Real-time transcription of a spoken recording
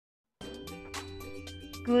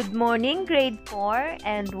Good morning, grade 4,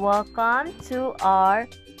 and welcome to our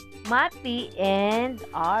Mappy and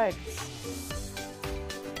Arts.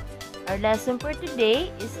 Our lesson for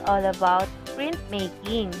today is all about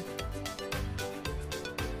printmaking.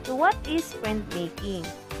 So what is printmaking?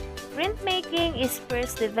 Printmaking is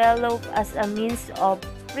first developed as a means of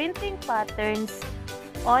printing patterns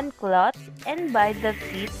on cloth and by the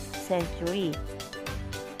 5th century.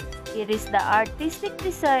 It is the artistic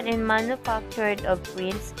design and manufacture of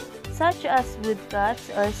prints such as woodcuts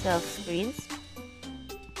or silk screens.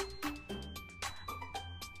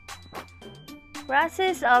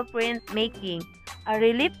 Process of printmaking. A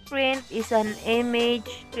relief print is an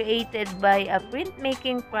image created by a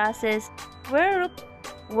printmaking process where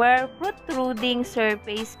protruding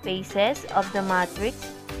surface faces of the matrix,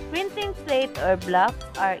 printing plate or block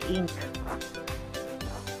are inked.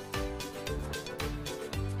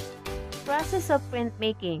 Process of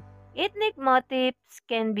printmaking. Ethnic motifs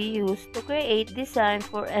can be used to create design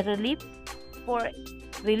for relief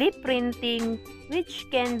printing, which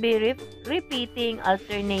can be repeating,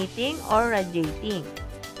 alternating, or radiating.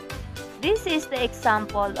 This is the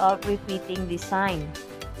example of repeating design.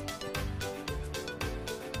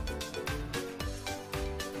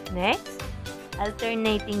 Next,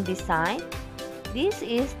 alternating design. This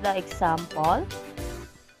is the example.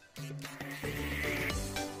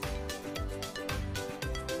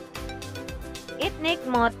 Ethnic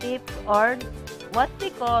motif or what we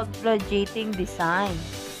call radiating design.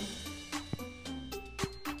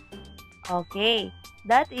 Okay,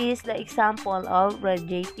 that is the example of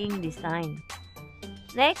radiating design.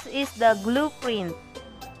 Next is the glue print.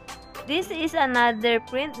 This is another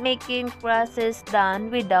printmaking process done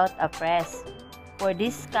without a press. For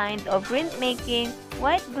this kind of printmaking,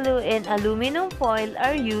 white glue and aluminum foil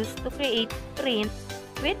are used to create print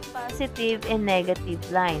with positive and negative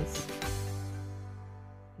lines.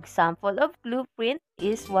 Example of glue print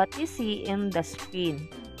is what you see in the screen.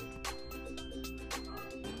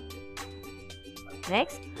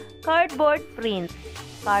 Next, cardboard print.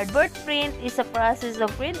 Cardboard print is a process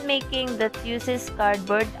of printmaking that uses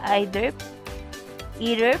cardboard either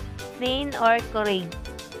plain or corrugate.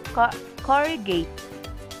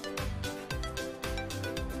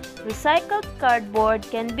 Recycled cardboard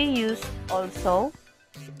can be used also.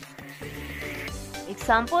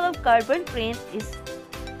 Example of cardboard print is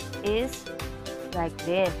like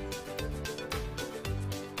this.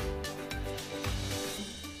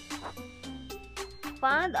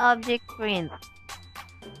 Found object print.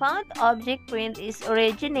 Found object print is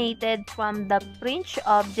originated from the French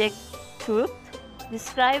object truth,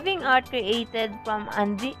 describing art created from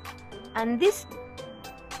undisguised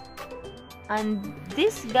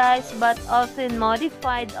but often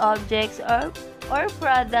modified objects or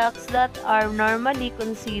products that are normally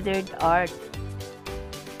considered art.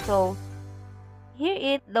 So here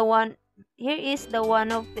is the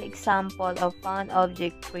one of the example of found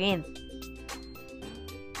object print.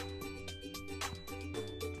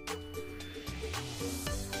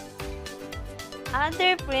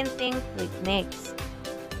 Other printing techniques.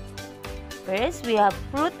 First, we have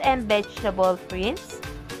fruit and vegetable prints.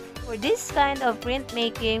 For this kind of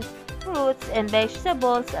printmaking, fruits and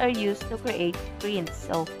vegetables are used to create prints.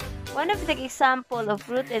 So one of the examples of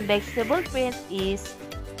fruit and vegetable print is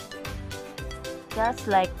just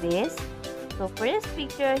like this. So for this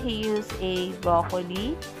picture, he used a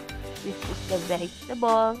broccoli, which is the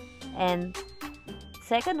vegetable, and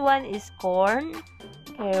second one is corn,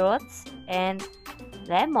 carrots, and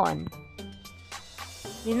lemon.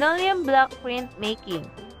 Linoleum block print making.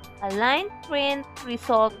 A line print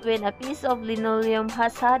result when a piece of linoleum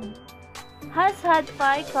has had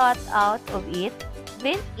pie cut out of it,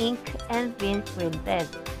 then ink and been printed.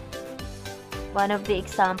 One of the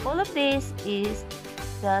example of this is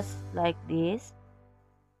just like this.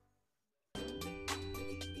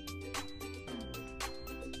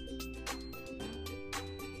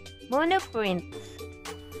 Monoprints.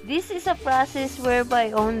 This is a process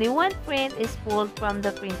whereby only one print is pulled from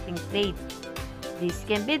the printing plate. This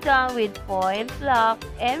can be done with foil, block,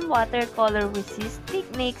 and watercolor resist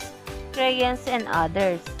techniques, crayons, and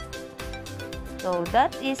others. So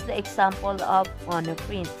that is the example of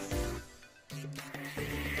monoprints.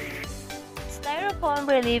 Styrofoam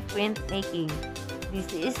relief print making.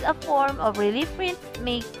 This is a form of relief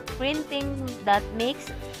printing that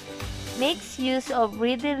makes use of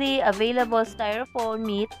readily available styrofoam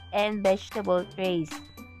meat and vegetable trays.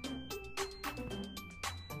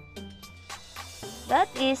 That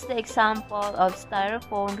is the example of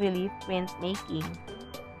styrofoam relief print making.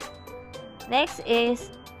 Next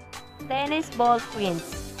is tennis ball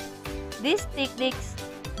prints. This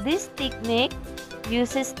technique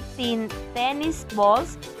uses thin tennis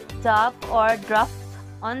balls, dab or draft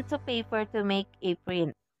onto paper to make a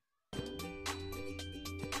print.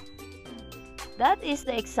 That is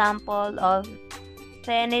the example of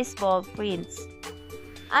tennis ball prints.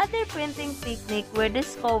 Other printing techniques were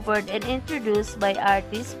discovered and introduced by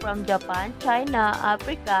artists from Japan, China,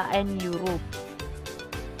 Africa, and Europe.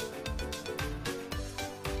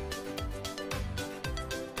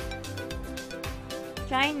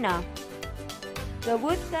 China. The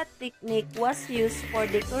woodcut technique was used for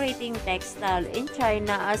decorating textile in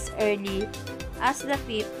China as early as the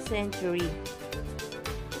 5th century.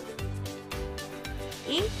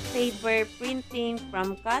 Ink, paper, printing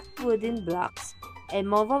from cut wooden blocks, and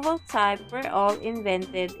movable type were all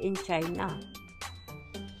invented in China.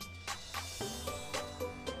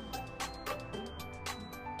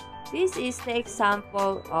 This is the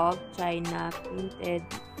example of China printed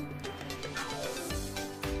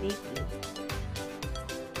making.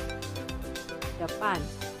 Japan.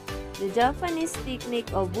 The Japanese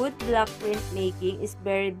technique of woodblock printmaking is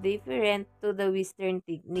very different to the Western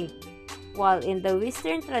technique. While in the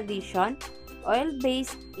Western tradition,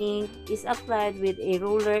 oil-based ink is applied with a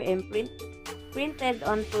ruler and printed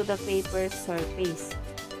onto the paper surface.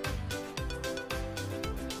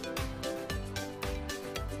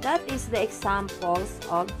 That is the examples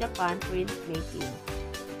of Japan printmaking.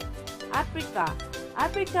 Africa.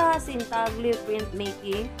 Africa has intaglio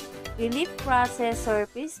printmaking, relief process,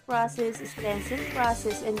 surface process, stencil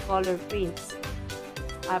process, and color prints.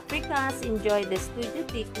 Africans enjoy the studio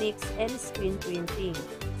techniques and screen printing.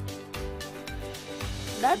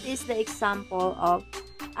 That is the example of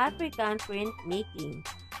African printmaking.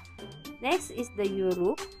 Next is the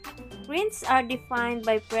Europe. Prints are defined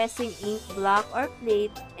by pressing ink block or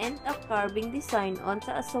plate and a carving design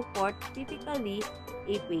onto a support, typically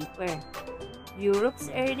a paper. Europe's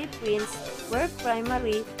early prints were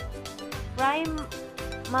primarily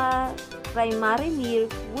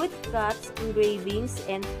woodcuts, engravings,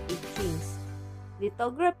 and etchings.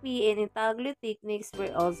 Lithography and intaglio techniques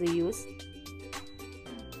were also used.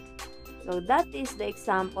 So that is the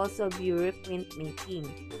examples of Europe printmaking.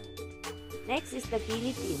 Next is the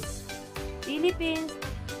Philippines. Philippines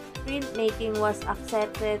printmaking was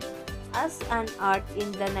accepted as an art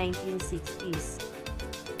in the 1960s.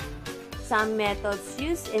 Some methods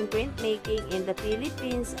used in printmaking in the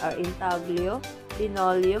Philippines are intaglio,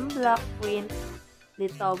 linoleum block print,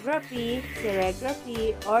 lithography,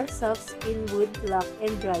 serigraphy, or self-spin wood block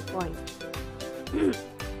and dry point.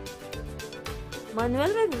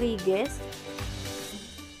 Manuel Rodriguez,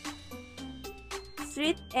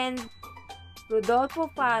 Street, and Rodolfo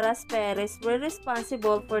Faras Perez were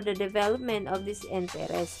responsible for the development of this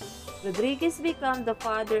interest. Rodriguez became the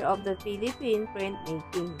father of the Philippine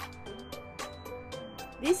printmaking.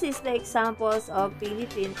 This is the examples of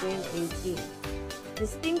Philippine printmaking.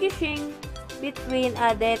 Distinguishing between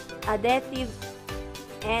additive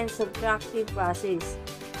and subtractive process.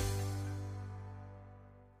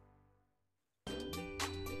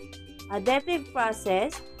 Additive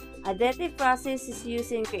process is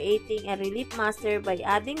used in creating a relief master by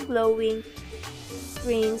adding glowing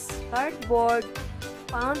screens, cardboard,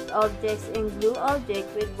 found objects, and glue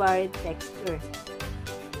objects with varied texture.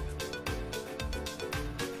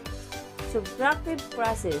 Subtractive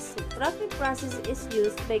process is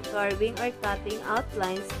used by carving or cutting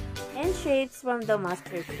outlines and shapes from the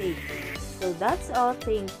master tape. So that's all.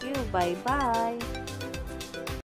 Thank you. Bye-bye.